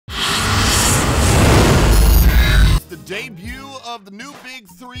of the new big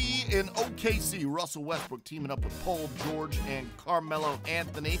three in OKC. Russell Westbrook teaming up with Paul George and Carmelo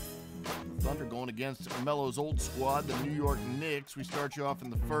Anthony. Thunder going against Melo's old squad, the New York Knicks. We start you off in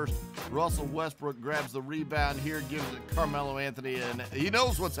the first. Russell Westbrook grabs the rebound here, gives it to Carmelo Anthony, and he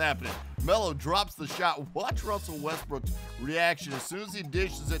knows what's happening. Melo drops the shot. Watch Russell Westbrook's reaction. As soon as he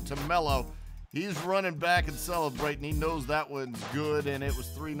dishes it to Melo, he's running back and celebrating. He knows that one's good, and it was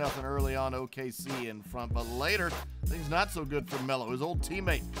 3-0 early on, OKC in front. But later, things not so good for Melo. His old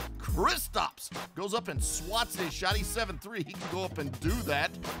teammate, Kristaps, goes up and swats his shot. He's 7-3. He can go up and do that.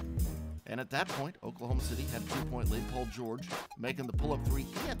 And at that point, Oklahoma City had a 2-point lead. Paul George making the pull-up three.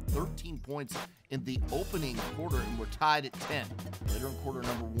 He had 13 points in the opening quarter, and we're tied at 10. Later in quarter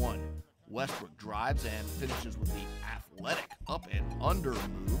number one, Westbrook drives and finishes with the athletic up and under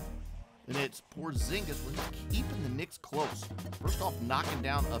move. And it's Porzingis keeping the Knicks close. First off, knocking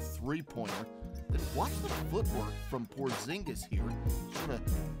down a three-pointer. Then watch the footwork from Porzingis here. Sort of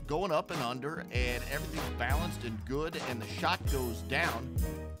going up and under, and everything's balanced and good, and the shot goes down.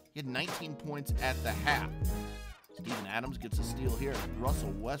 He had 19 points at the half. Steven Adams gets a steal here.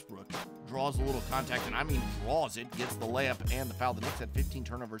 Russell Westbrook draws a little contact, and I mean draws it, gets the layup and the foul. The Knicks had 15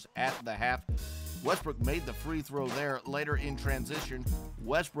 turnovers at the half. Westbrook made the free throw there. Later in transition,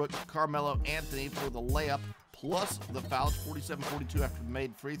 Westbrook, Carmelo Anthony for the layup, plus the fouls, 47-42 after the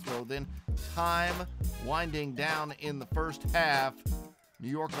made free throw. Then time winding down in the first half. New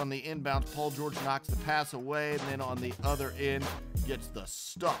York on the inbound. Paul George knocks the pass away, and then on the other end gets the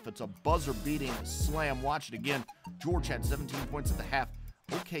stuff. It's a buzzer-beating slam. Watch it again. George had 17 points at the half.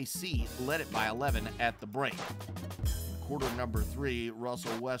 OKC led it by 11 at the break. Quarter number three,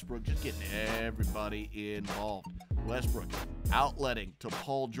 Russell Westbrook just getting everybody involved. Westbrook outletting to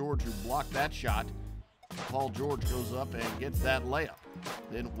Paul George, who blocked that shot. Paul George goes up and gets that layup.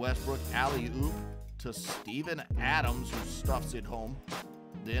 Then Westbrook alley-oop to Steven Adams, who stuffs it home.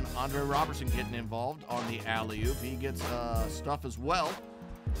 Then Andre Robertson getting involved on the alley-oop. He gets stuff as well.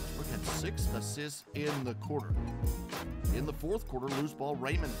 Westbrook had 6 assists in the quarter. In the fourth quarter, loose ball,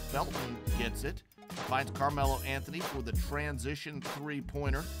 Raymond Felton gets it. Finds Carmelo Anthony for the transition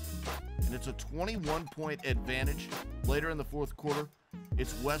three-pointer. And it's a 21-point advantage. Later in the fourth quarter,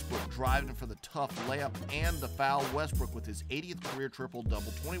 it's Westbrook driving for the tough layup and the foul. Westbrook with his 80th career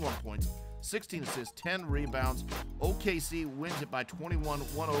triple-double, 21 points, 16 assists, 10 rebounds. OKC wins it by 21,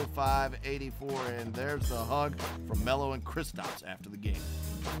 105-84, and there's the hug from Melo and Kristaps after the game.